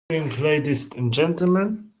Ladies and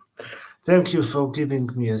gentlemen, thank you for giving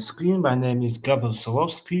me a screen. My name is Gawel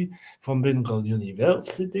Solosky from Bengal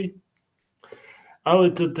University. I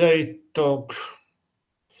will today talk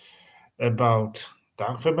about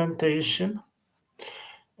dark fermentation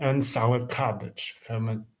and sour cabbage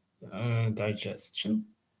digestion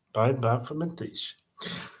by dark fermentation.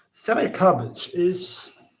 Sour cabbage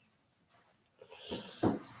is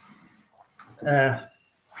a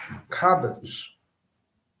cabbage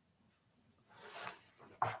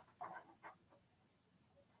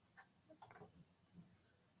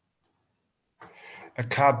a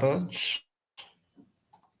cabbage.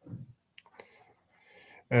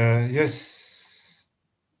 A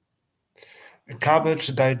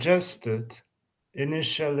cabbage digested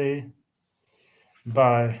initially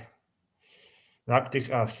by lactic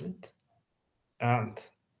acid and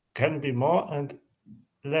can be more and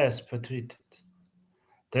less pretreated.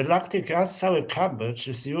 The lactic acid sour cabbage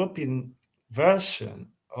is the European version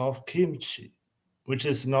of kimchi, which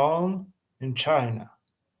is known in China,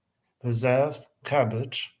 preserved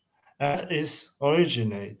cabbage, and is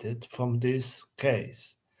originated from this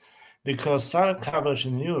case, because sour cabbage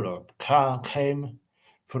in Europe came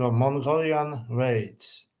from Mongolian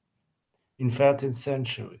raids in 13th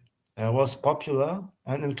century. It was popular,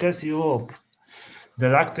 and in case Europe, the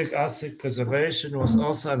lactic acid preservation was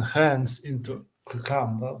also enhanced into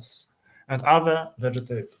cucumbers and other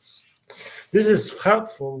vegetables. This was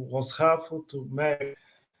helpful to make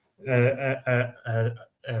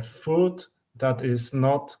a food that is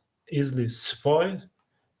not easily spoiled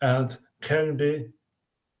and can be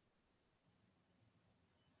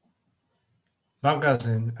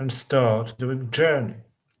magazined and stored during journey.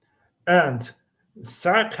 And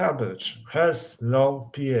sour cabbage has low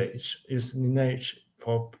pH, is in nature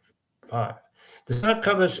 4.5. The sour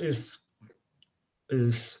cabbage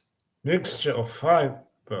is mixture of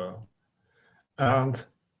fiber and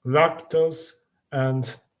lactose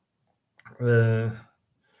and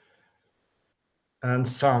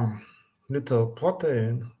some little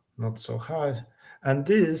protein, not so high, and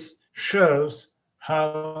this shows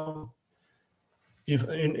how, if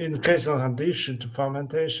in case of addition to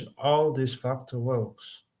fermentation, all this factor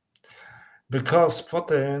works, because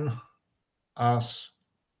protein, as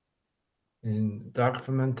in dark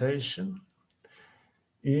fermentation,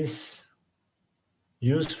 is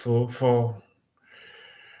useful for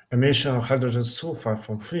emission of hydrogen sulfide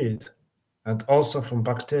from feed and also from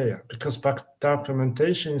bacteria, because dark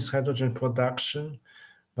fermentation is hydrogen production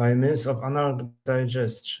by means of anaerobic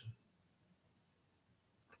digestion.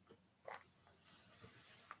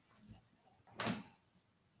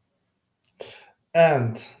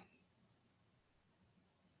 And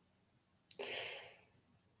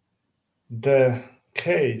the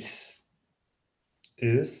case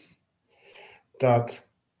is that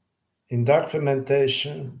in dark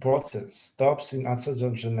fermentation process stops in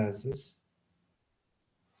acidogenesis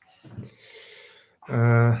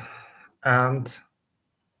and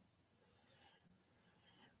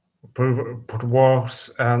works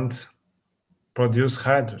and produce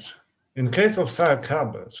hydrogen. In case of sour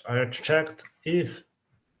cabbage, I checked if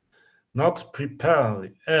not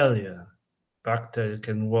prepared earlier, bacteria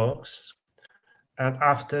can work, and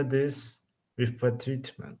after this with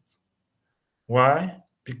pretreatment. Why?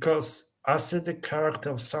 Because acidic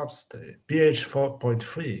character of substrate, pH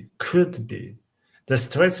 4.3, could be the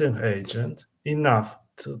stressing agent enough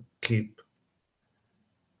to keep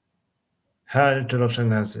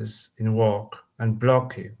hydrogenesis in work and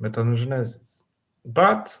blocking methanogenesis.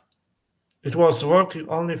 But it was working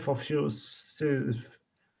only for few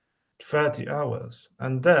 30 hours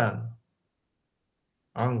and then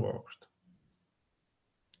unworked.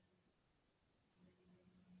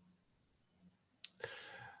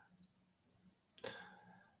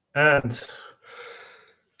 And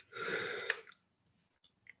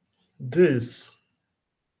this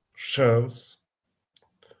shows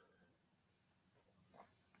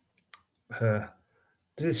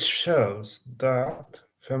that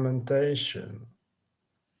fermentation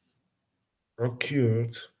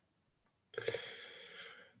occurred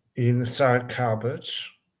in sour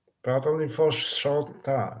cabbage, but only for a short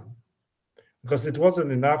time, because it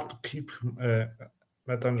wasn't enough to keep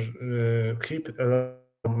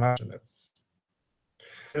hydrogenases.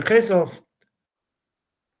 In the case of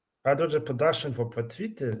hydrogen production for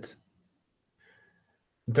pretreated,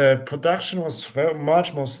 the production was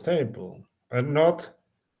much more stable and not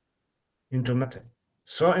intermittent.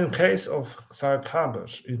 So in case of sour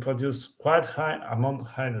cabbage, it produced quite high amount of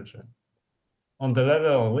hydrogen on the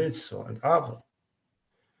level of Ritso and other,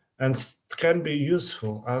 and can be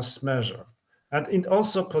useful as measure. And it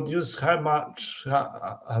also produces high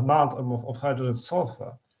amount of hydrogen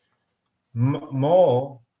sulfur,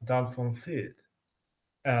 more than from feed,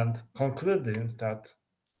 and concluding that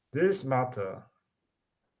this matter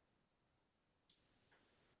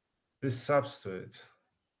this substrate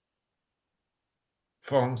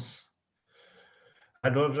forms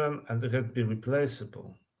hydrogen and it can be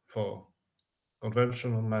replaceable for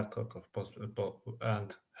conventional method of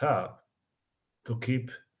and help to keep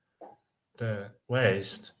the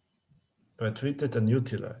waste treated and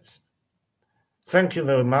utilized. Thank you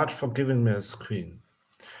very much for giving me a screen.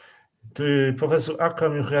 Professor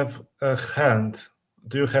Akram, you have a hand.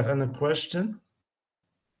 Do you have any question?